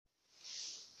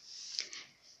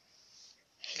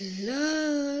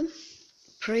Hello,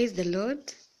 praise the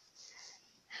Lord.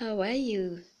 How are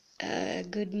you?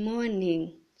 Good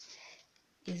morning.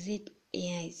 Is it?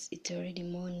 Yeah, it's already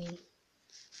morning.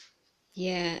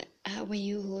 Yeah, how are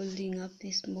you holding up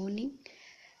this morning?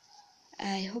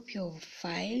 I hope you're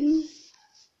fine.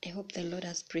 I hope the Lord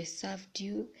has preserved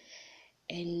you,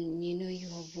 and you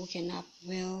have woken up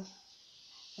well,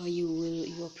 or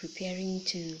you are preparing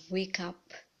to wake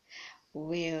up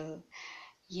well.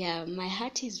 Yeah, my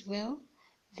heart is well.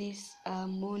 This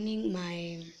morning,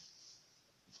 my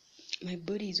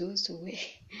body is also well.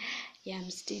 Yeah, I'm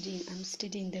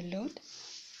studying the Lord.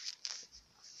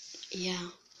 Yeah,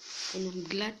 and I'm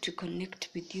glad to connect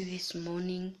with you this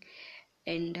morning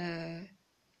and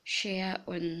share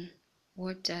on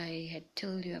what I had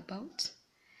told you about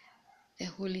the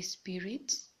Holy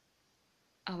Spirit,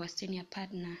 our senior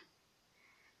partner.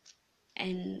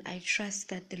 And I trust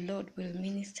that the Lord will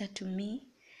minister to me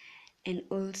and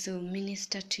also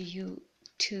minister to you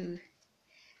too.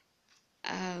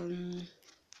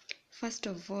 First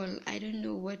of all, I don't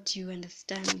know what you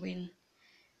understand when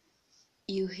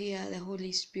you hear the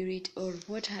Holy Spirit, or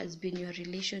what has been your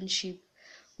relationship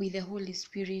with the Holy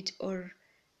Spirit, or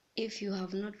if you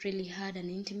have not really had an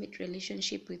intimate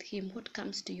relationship with Him, what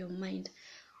comes to your mind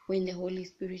when the Holy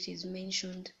Spirit is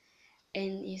mentioned?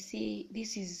 And you see,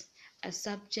 this is a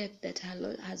subject that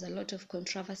has a lot of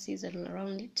controversies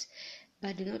around it,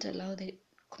 but do not allow the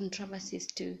controversies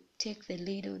to take the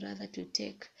lead, or rather to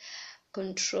take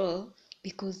control,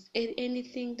 because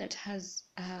anything that has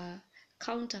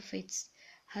counterfeits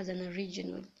has an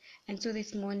original. And so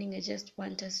this morning I just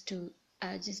want us to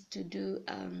do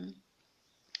an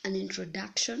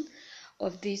introduction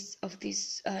of this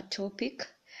topic,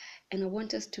 and I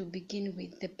want us to begin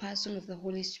with the person of the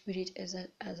Holy Spirit as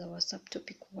our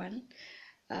subtopic one.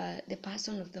 The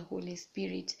person of the Holy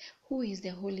Spirit. Who is the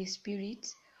Holy Spirit,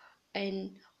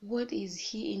 and what is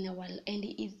He in our, and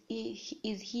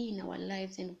is He in our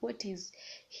lives, and what is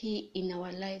He in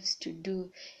our lives to do?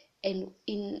 And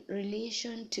in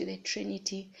relation to the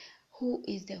Trinity, who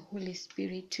is the Holy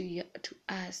Spirit to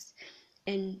us?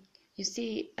 And you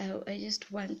see, I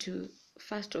just want to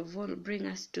first of all bring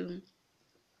us to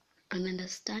an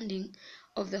understanding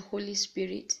of the Holy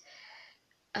Spirit.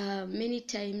 Many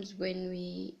times when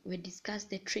we discuss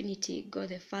the Trinity, God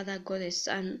the Father, God the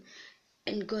Son,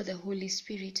 and God the Holy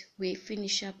Spirit, we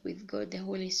finish up with God the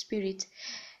Holy Spirit.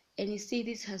 And you see,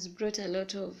 this has brought a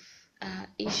lot of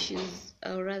issues,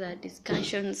 or rather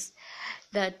discussions,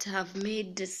 that have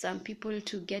made some people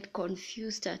to get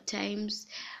confused at times,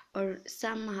 or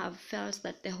some have felt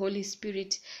that the Holy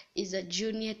Spirit is a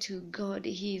junior to God.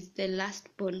 He is the last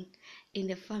born in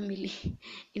the family,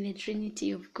 in the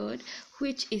Trinity of God,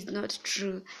 which is not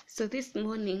true. So this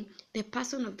morning, the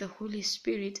person of the Holy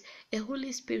Spirit,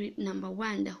 number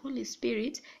one, the Holy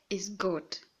Spirit is God,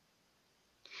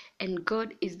 and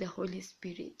God is the Holy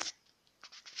Spirit.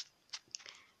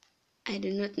 I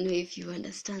do not know if you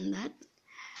understand that,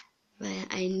 but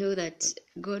I know that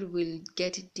God will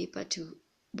get it deeper to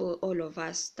all of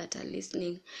us that are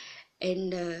listening,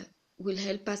 and will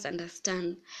help us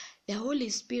understand. The Holy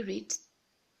Spirit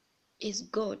is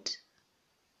God,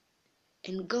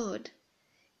 and God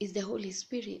is the Holy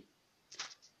Spirit.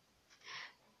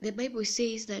 The Bible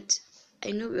says that,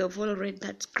 I know we have all read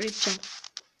that scripture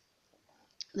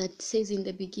that says, in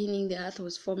the beginning the earth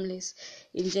was formless,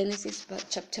 in Genesis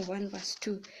chapter 1 verse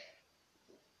 2.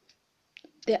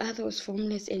 The earth was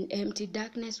formless and empty,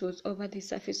 darkness was over the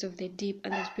surface of the deep,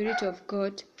 and the Spirit of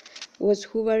God was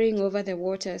hovering over the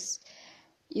waters.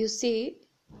 You see,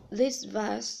 this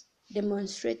verse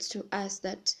demonstrates to us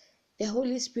that the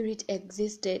Holy Spirit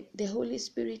existed. The Holy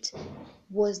Spirit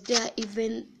was there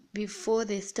even before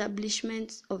the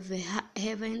establishment of the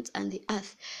heavens and the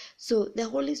earth. So the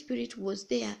Holy Spirit was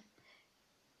there.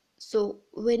 So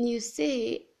when you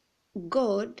say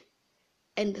God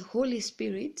and the Holy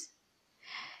Spirit,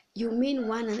 you mean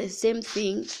one and the same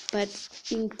thing, but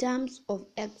in terms of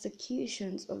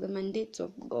executions of the mandates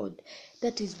of God,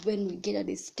 that is when we get a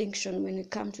distinction when we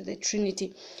come to the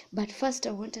Trinity. But first,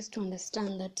 I want us to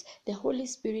understand that the Holy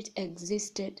Spirit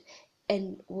existed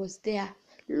and was there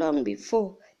long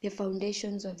before the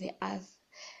foundations of the earth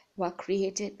were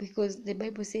created, because the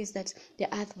Bible says that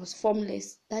the earth was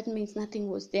formless. That means nothing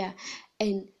was there,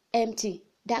 and empty.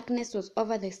 Darkness was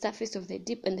over the surface of the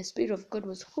deep, and the Spirit of God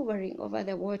was hovering over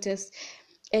the waters.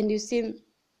 And you see,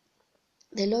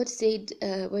 the Lord said,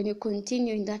 when you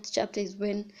continue in that chapter is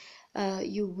when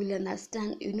you will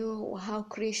understand, how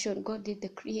God did the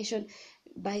creation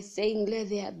by saying, let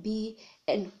there be,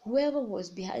 and whoever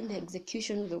was behind the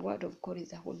execution of the word of God is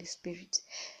the Holy Spirit.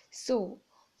 So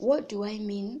what do I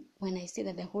mean when I say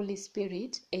that the Holy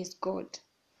Spirit is God?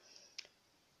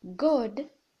 God,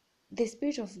 the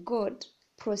Spirit of God,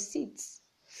 proceeds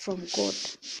from God.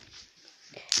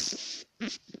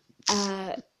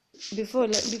 Before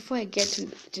I get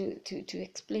to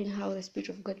explain how the Spirit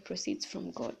of God proceeds from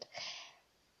God,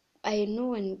 I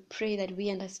know and pray that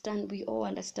we all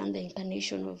understand the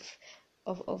incarnation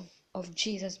of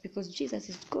Jesus, because Jesus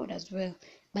is God as well.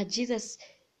 But Jesus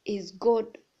is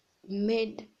God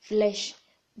made flesh,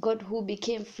 God who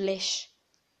became flesh.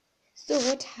 So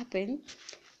what happened?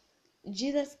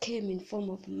 Jesus came in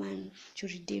form of man to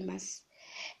redeem us,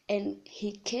 and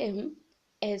he came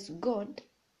as God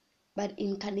but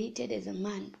incarnated as a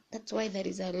man. That's why there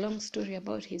is a long story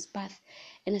about his birth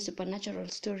and a supernatural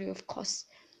story, of course.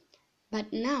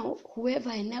 But now,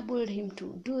 whoever enabled him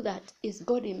to do that is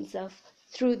God himself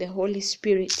through the Holy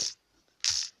Spirit.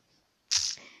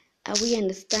 Are we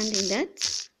understanding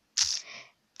that?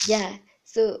 Yeah.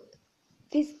 So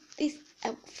this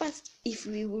first, if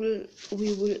we will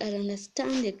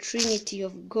understand the Trinity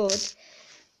of God,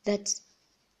 that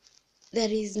there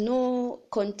is no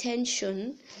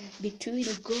contention between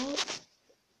God,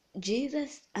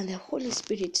 Jesus, and the Holy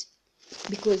Spirit,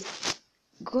 because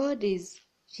God is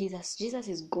Jesus, Jesus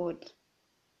is God,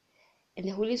 and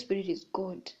the Holy Spirit is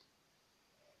God.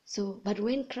 So, but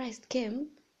when Christ came,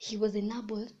 he was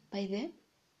enabled by the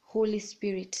Holy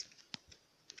Spirit.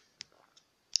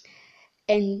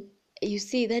 And you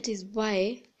see, that is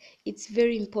why it's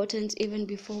very important, even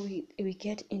before we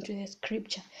get into the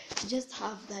scripture, to just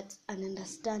have that an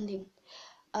understanding.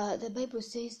 The Bible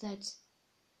says that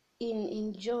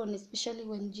in John, especially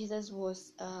when Jesus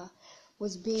was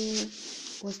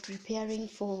preparing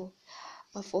for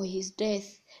his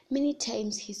death, many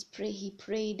times he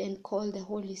prayed and called the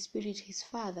Holy Spirit his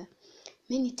Father.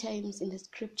 Many times in the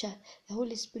scripture, the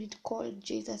Holy Spirit called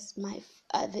Jesus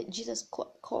Jesus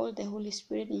called the Holy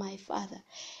Spirit my Father,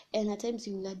 and at times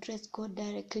he will address God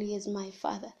directly as my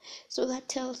Father. So that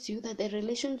tells you that the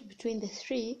relation between the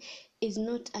three is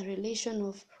not a relation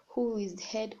of who is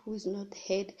head, who is not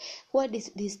head. What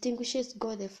distinguishes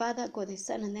God the Father, God the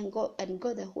Son, and then God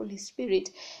the Holy Spirit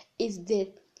is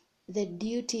the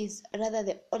duties, rather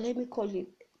let me call it,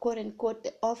 quote unquote,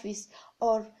 the office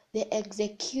or the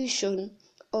execution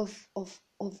of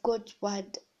God's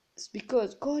word,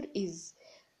 because God is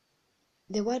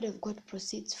the word of God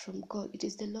proceeds from God. It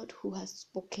is the Lord who has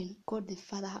spoken. God the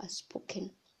Father has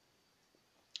spoken,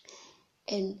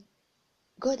 and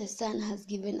God the Son has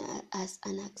given us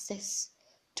an access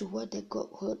to what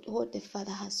the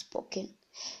Father has spoken,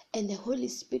 and the Holy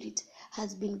Spirit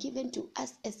has been given to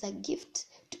us as a gift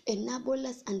to enable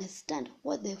us understand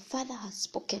what the Father has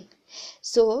spoken.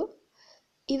 So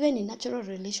even in natural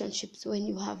relationships, when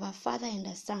you have a father and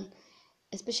a son,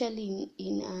 especially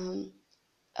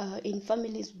in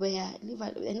families where I know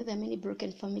there are many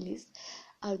broken families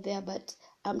out there, but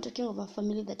I'm talking of a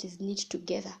family that is knit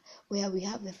together, where we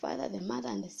have the father, the mother,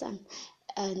 and the son,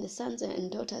 and the sons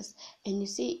and daughters. And you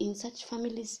see, in such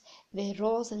families, the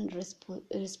roles and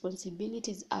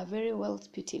responsibilities are very well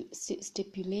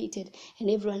stipulated, and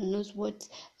everyone knows what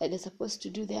they're supposed to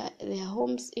do. Their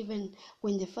homes, even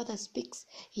when the father speaks,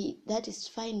 that is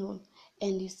final.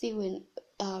 And you see, when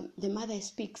the mother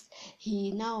speaks,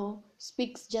 he now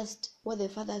speaks just what the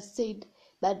father said,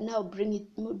 but now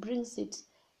brings it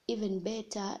even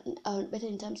better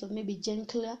in terms of maybe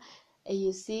gentler.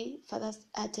 You see, fathers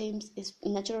at times is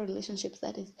natural relationships,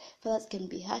 that is, fathers can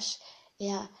be harsh,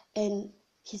 yeah, and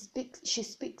she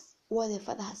speaks what the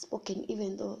father has spoken,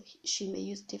 even though she may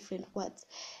use different words.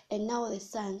 And now the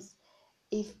sons,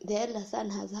 if the elder son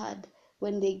has heard,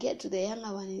 when they get to the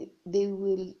younger one, they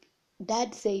will,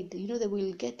 dad said, they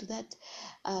will get to that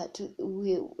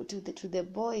to the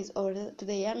boys or to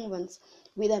the young ones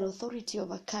with an authority of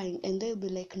a kind, and they'll be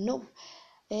like, no,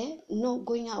 no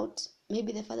going out.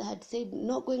 Maybe the father had said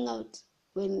no going out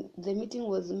when the meeting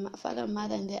was father,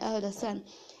 mother, and the elder son,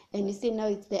 and you see now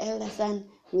it's the elder son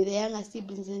with the younger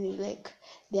siblings, and he's like,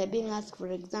 they are being asked, for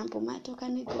example, Mato,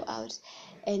 can we go out?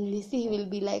 And you see, he will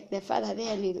be like the father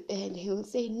there, and he will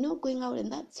say no going out, and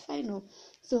that's final.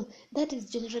 So that is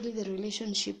generally the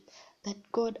relationship that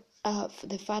God,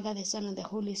 the Father, the Son, and the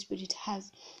Holy Spirit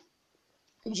has.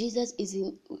 Jesus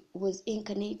was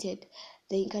incarnated,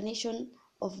 the incarnation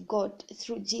of God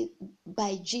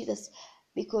by Jesus,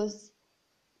 because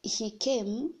he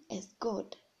came as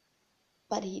God,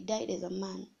 but he died as a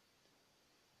man.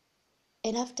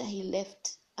 And after he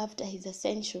left, after his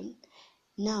ascension,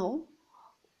 now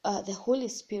the Holy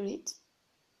Spirit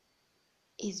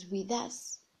is with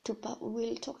us we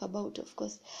will talk about, of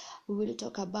course, we will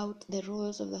talk about the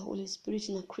roles of the Holy Spirit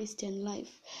in a Christian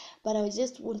life. But I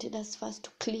just wanted us first to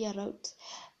clear out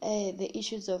the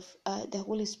issues of the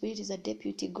Holy Spirit is a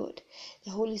deputy God.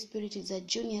 The Holy Spirit is a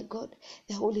junior God.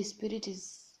 The Holy Spirit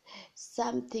is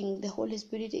something. The Holy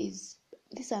Spirit is,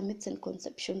 these are myths and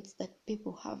conceptions that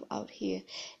people have out here,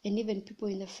 and even people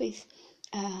in the faith.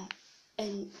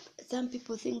 And some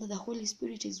people think that the Holy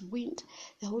Spirit is wind,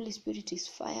 the Holy Spirit is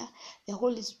fire, the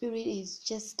Holy Spirit is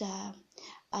just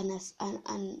an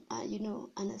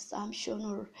assumption,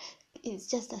 or it's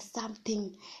just a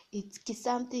something. It's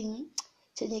something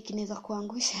chenye kinaweza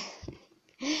kuangusha.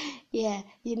 Yeah,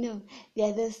 there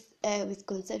are those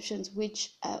misconceptions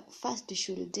which first we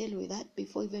should deal with that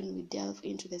before even we delve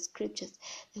into the scriptures.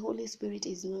 The Holy Spirit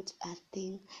is not a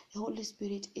thing. The Holy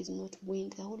Spirit is not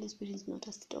wind. The Holy Spirit is not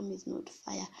a storm, is not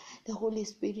fire. The Holy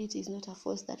Spirit is not a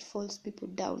force that falls people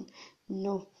down.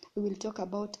 No, we will talk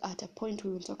about, at a point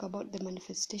we will talk about the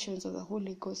manifestations of the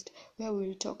Holy Ghost, where we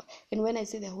will talk. And when I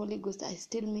say the Holy Ghost, I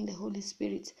still mean the Holy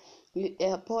Spirit.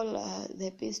 Paul, the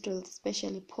epistles,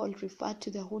 especially Paul, referred to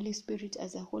the Holy Spirit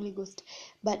as a Holy Ghost.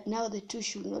 But now the two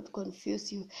should not confuse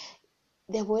you.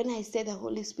 When I say the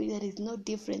Holy Spirit, there is no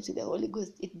difference with the Holy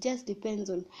Ghost. It just depends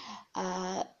on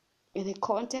the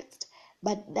context.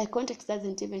 But the context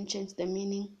doesn't even change the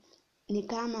meaning.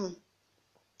 Nikama,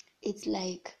 it's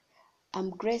like,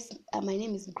 I'm Grace. My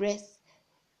name is Grace.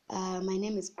 My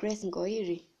name is Grace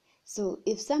Ngoiri. So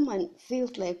if someone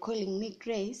feels like calling me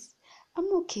Grace, I'm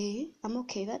okay.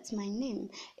 That's my name.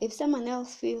 If someone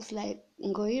else feels like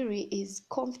Ngoiri is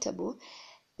comfortable,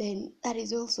 then that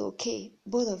is also okay.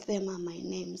 Both of them are my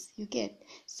names. You get?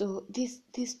 So these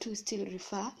two still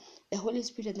refer. The Holy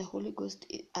Spirit and the Holy Ghost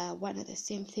are one and the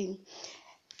same thing.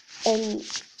 And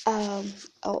I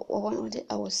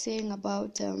was saying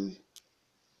about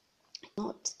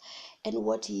not and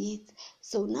what he is.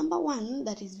 So number one,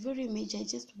 that is very major, I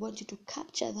just want you to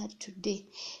capture that today,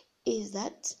 is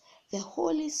that the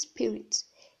Holy Spirit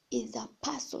is a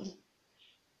person.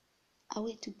 Are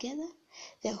we together?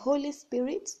 The Holy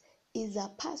Spirit is a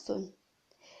person.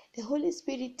 The Holy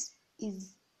Spirit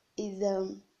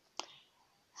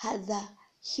has a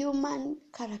human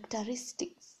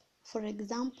characteristics. For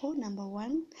example, number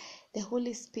one, the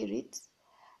Holy Spirit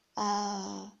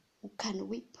can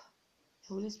weep.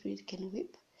 The Holy Spirit can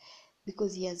weep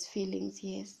because he has feelings.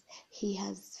 Yes, he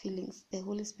has feelings. The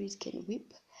Holy Spirit can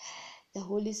weep. The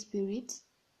Holy Spirit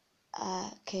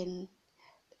can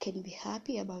be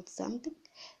happy about something.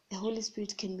 The Holy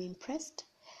Spirit can be impressed.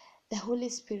 The Holy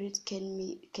Spirit can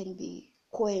be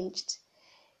quenched.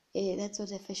 That's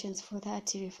what Ephesians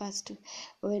 4:30 refers to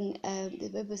when the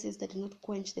Bible says that do not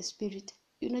quench the Spirit.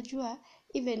 Unajua,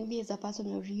 even me as a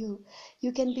person, or you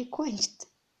can be quenched.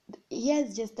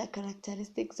 Here's just the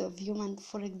characteristics of human.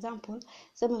 For example,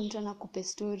 sema mtu anakupe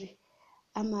story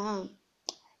ama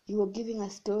you are giving a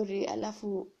story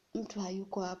alafu mtu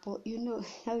hayuko hapo,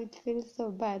 how it feels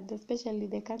so bad, especially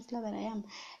the counselor that I am.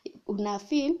 Una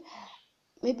feel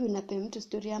maybe unape mtu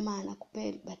story ama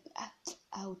anakupe, but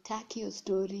hautaki your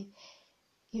story,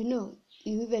 you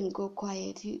even go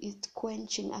quiet. It's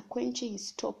quenching. A quenching is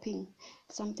stopping,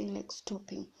 something like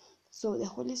stopping. So the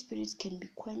Holy Spirit can be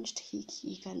quenched.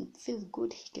 He can feel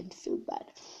good, he can feel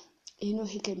bad,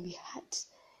 he can be hurt,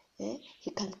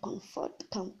 he can comfort,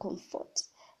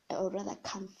 or rather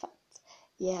comfort,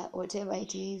 whatever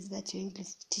it is that your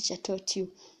English teacher taught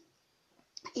you.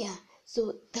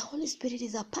 So the Holy Spirit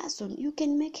is a person. You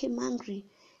can make him angry,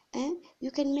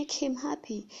 you can make him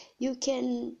happy,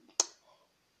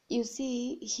 you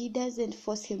see, he doesn't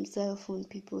force himself on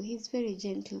people. He's very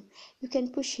gentle. You can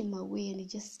push him away and he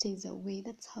just stays away.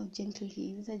 That's how gentle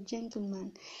he is. He's a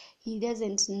gentleman. He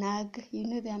doesn't nag.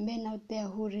 There are men out there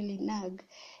who really nag.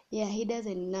 He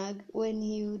doesn't nag. When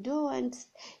you don't want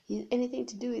anything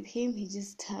to do with him, he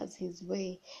just has his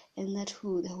way. And that's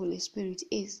who the Holy Spirit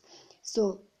is.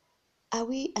 So, are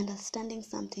we understanding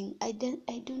something? I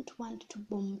don't want to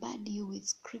bombard you with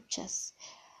scriptures.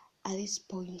 At this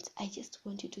point, I just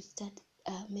want you to start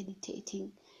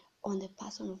meditating on the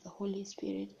person of the Holy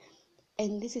Spirit.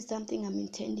 And this is something I'm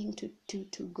intending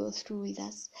to go through with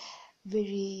us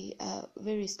very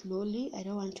slowly. I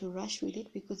don't want to rush with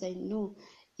it because I know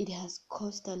it has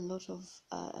caused a lot of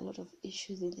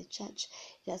issues in the church.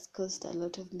 It has caused a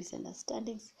lot of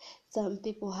misunderstandings. Some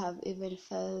people have even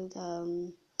felt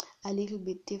a little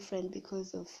bit different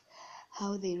because of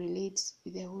how they relate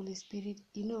with the Holy Spirit,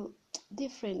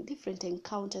 different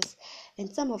encounters.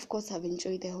 And some, of course, have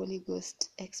enjoyed the Holy Ghost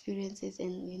experiences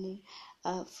and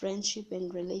friendship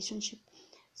and relationship.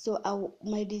 So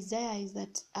my desire is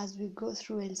that as we go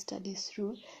through and study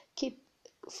through, keep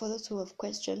for those who have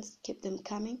questions, keep them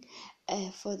coming.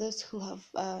 For those who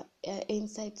have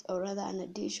insights, or rather an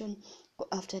addition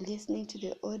after listening to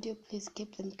the audio, please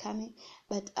keep them coming.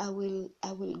 But I will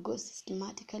go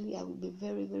systematically. I will be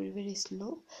very, very, very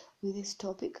slow with this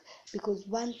topic, because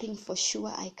one thing for sure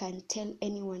I can tell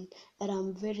anyone that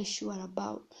I'm very sure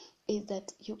about is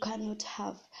that you cannot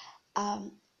have a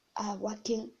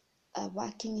working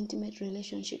intimate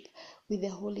relationship with the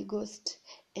Holy Ghost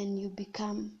and you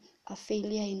become a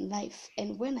failure in life.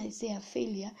 And when I say a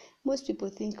failure, most people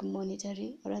think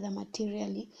monetary, or rather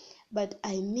materially, but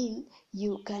I mean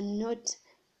you cannot.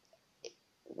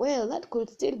 Well, that could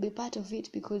still be part of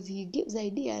it, because he gives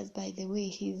ideas. By the way,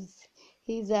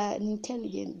 he's an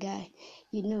intelligent guy,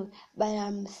 but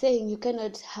I'm saying you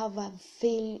cannot have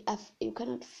you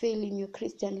cannot fail in your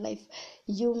Christian life.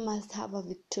 You must have a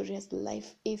victorious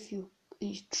life if you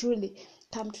truly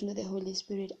come to know the Holy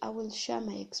Spirit. I will share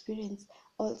my experience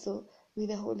also with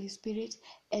the Holy Spirit.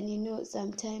 And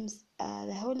sometimes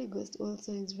the Holy Ghost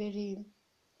also is very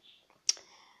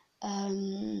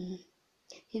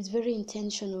he's very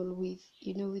intentional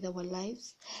with our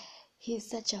lives. He's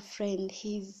such a friend.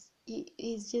 He's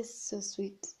just so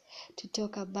sweet to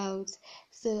talk about.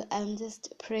 So I'm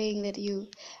just praying that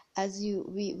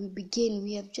we begin.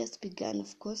 We have just begun,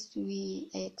 of course. I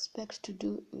expect to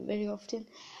do very often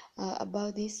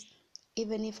about this.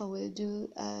 Even if I will do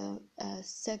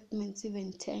segments,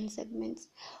 even 10 segments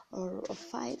or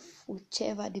 5,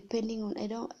 whichever, depending on.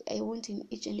 I want in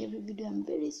each and every video. I'm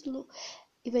very slow.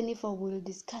 Even if I will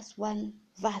discuss one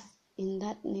verse in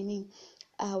that meaning,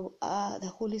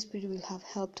 the Holy Spirit will have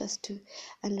helped us to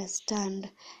understand.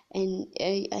 And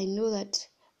I know that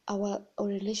our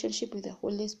relationship with the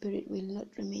Holy Spirit will not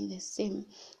remain the same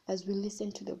as we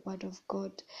listen to the Word of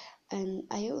God. And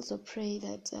I also pray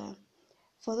that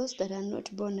for those that are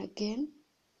not born again,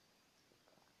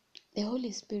 the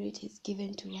Holy Spirit is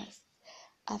given to us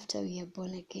after we are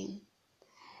born again.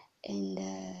 And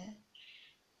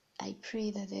I pray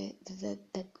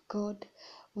that God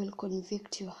will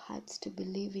convict your hearts to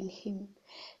believe in Him,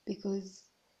 because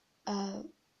I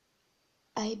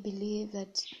believe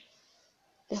that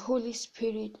the Holy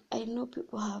Spirit. I know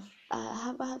people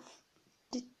have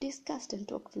discussed and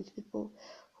talked with people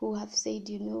who have said,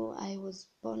 I was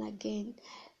born again,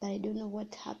 but I don't know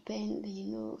what happened.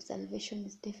 Salvation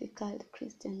is difficult.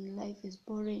 Christian life is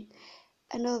boring.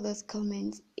 And all those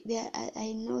comments,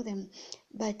 I know them,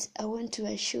 but I want to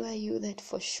assure you that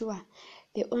for sure,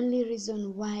 the only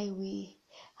reason why we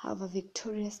have a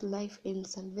victorious life in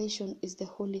salvation is the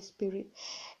Holy Spirit.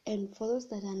 And for those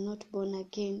that are not born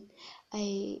again,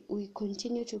 we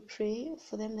continue to pray.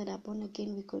 For them that are born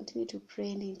again, we continue to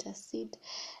pray and intercede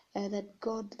that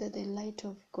the light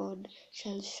of God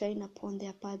shall shine upon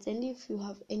their paths. And if you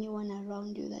have anyone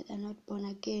around you that are not born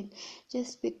again,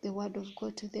 just speak the word of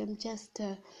God to them. Just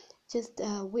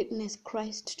witness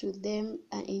Christ to them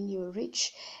in your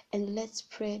reach, and let's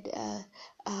spread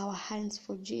our hands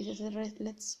for Jesus.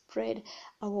 Let's spread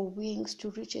our wings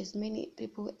to reach as many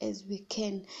people as we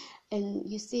can. And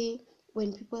you see,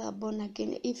 when people are born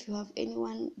again, if you have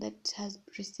anyone that has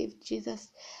received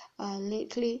Jesus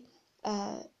lately,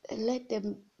 let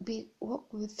them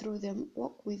walk with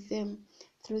them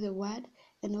through the word,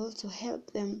 and also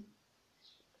help them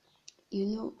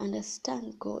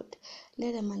understand God.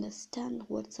 Let them understand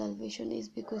what salvation is,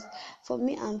 because for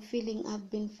me, I've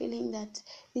been feeling that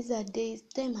these are days,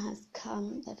 time has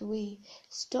come that we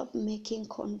stop making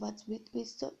converts. We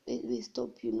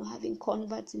stop having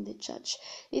converts in the church.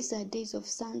 These are days of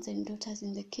sons and daughters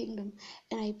in the kingdom.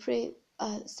 And I pray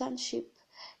sonship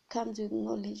comes with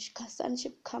knowledge.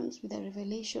 Sonship comes with a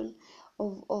revelation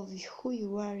of who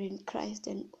you are in Christ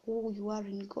and who you are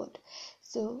in God.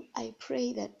 So I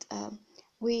pray that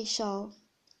we shall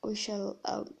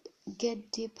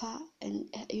get deeper and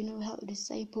help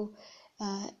disciple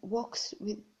walks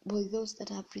with those that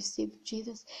have received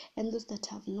Jesus, and those that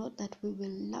have not, that we will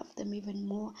love them even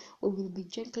more. We will be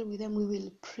gentle with them. We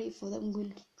will pray for them. We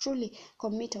will truly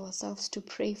commit ourselves to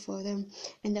pray for them.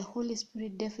 And the Holy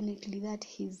Spirit, definitely, that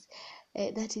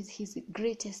is his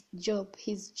greatest job.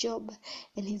 His job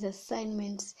and his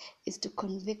assignment is to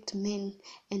convict men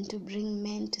and to bring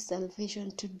men to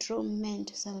salvation, to draw men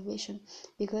to salvation.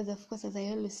 Because, of course, as I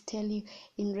always tell you,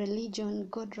 in religion,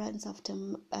 God runs after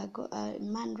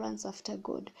man runs after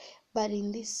God. But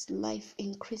in this life,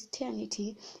 in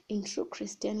Christianity, in true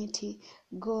Christianity,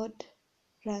 God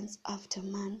runs after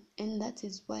man, and that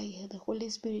is why the Holy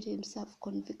Spirit himself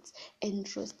convicts and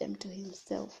draws them to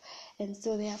himself. And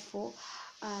so therefore,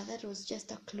 that was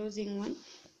just a closing one.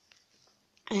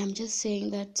 I am just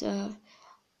saying that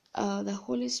the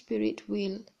Holy Spirit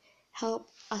will help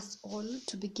us all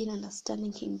to begin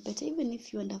understanding him better. Even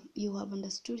if you have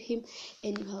understood him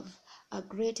and you have a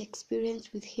great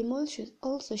experience with him,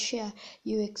 also share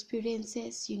your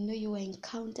experiences, your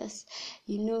encounters,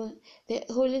 the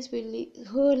Holy Spirit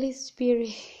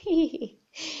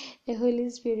the Holy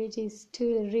Spirit is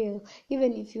still real.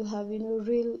 Even if you have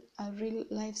real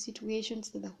life situations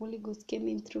that the Holy Ghost came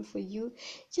in through for you,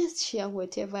 just share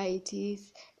whatever it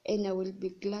is, and I will be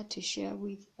glad to share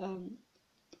with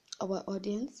our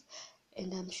audience,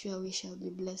 and I'm sure we shall be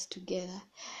blessed together.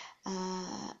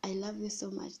 I love you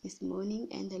so much this morning,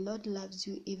 and the Lord loves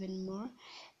you even more,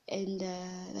 and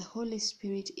the Holy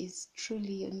Spirit is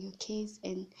truly on your case,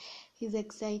 and he's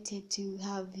excited to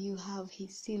have you have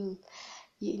his seal,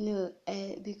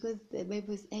 because the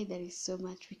Bible says there is so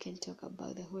much we can talk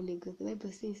about the Holy Ghost. The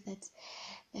Bible says that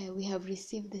we have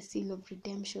received the seal of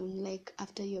redemption. Like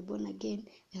after you're born again,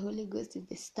 the Holy Ghost is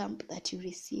the stamp that you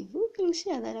receive. We will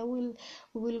share that. We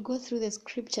will go through the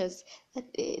scriptures that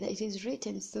it is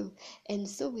written. So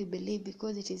we believe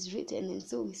because it is written, and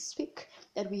so we speak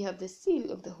that we have the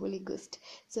seal of the Holy Ghost.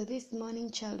 So this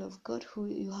morning, child of God, who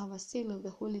you have a seal of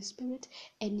the Holy Spirit,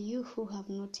 and you who have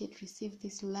not yet received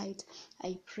this light,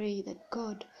 I pray that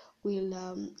God will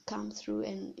come through,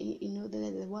 and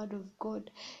the word of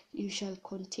God, you shall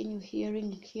continue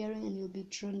hearing, and you'll be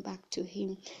drawn back to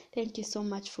him. Thank you so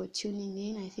much for tuning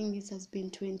in. I think this has been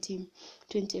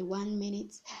 21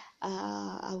 minutes.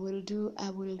 I will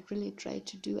really try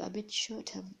to do a bit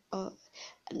short.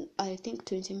 I think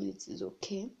 20 minutes is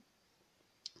okay,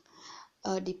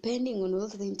 depending on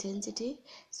also the intensity.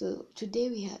 So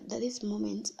today at this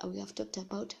moment, we have talked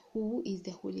about who is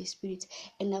the Holy Spirit,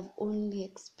 and I've only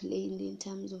explained in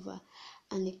terms of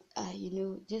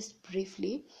just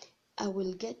briefly. I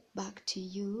will get back to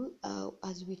you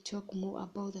as we talk more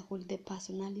about the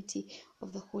personality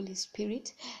of the Holy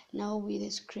Spirit now with the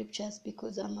scriptures,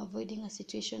 because I'm avoiding a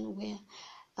situation where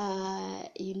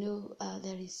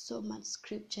there is so much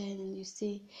scripture, and you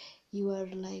say you are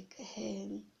like,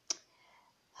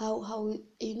 how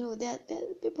that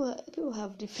people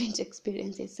have different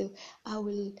experiences. So I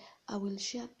will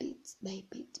share bit by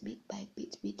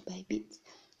bit,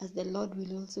 as the Lord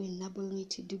will also enable me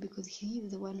to do, because he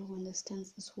is the one who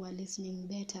understands those who are listening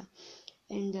better.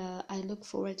 And I look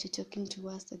forward to talking to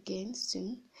us again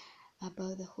soon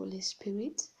about the Holy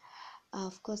Spirit.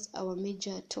 Of course, our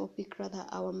major topic, rather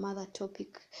our mother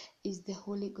topic, is the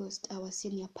Holy Ghost, our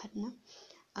senior partner.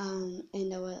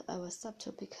 And our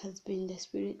subtopic has been the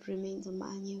Spirit remains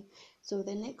among you. So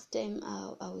the next time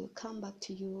I will come back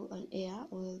to you on air,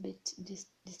 we'll be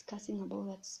discussing about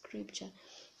that scripture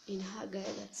in Haggai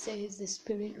that says the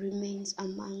Spirit remains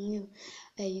among you.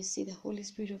 You see, the Holy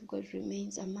Spirit of God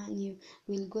remains among you.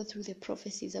 We'll go through the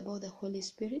prophecies about the Holy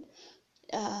Spirit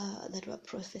that were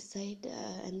prophesied,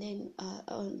 and then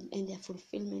and their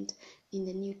fulfillment in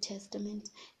the New Testament,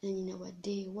 and in our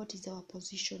day, what is our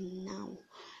position now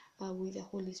with the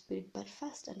Holy Spirit. But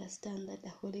first, understand that the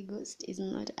Holy Ghost is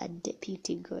not a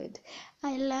deputy God.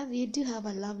 I love you. Do have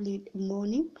a lovely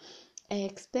morning.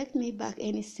 Expect me back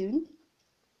anytime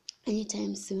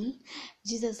soon.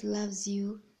 Jesus loves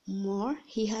you more.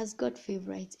 He has got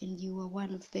favorites, and you are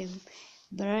one of them.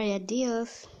 Bye,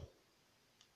 adios.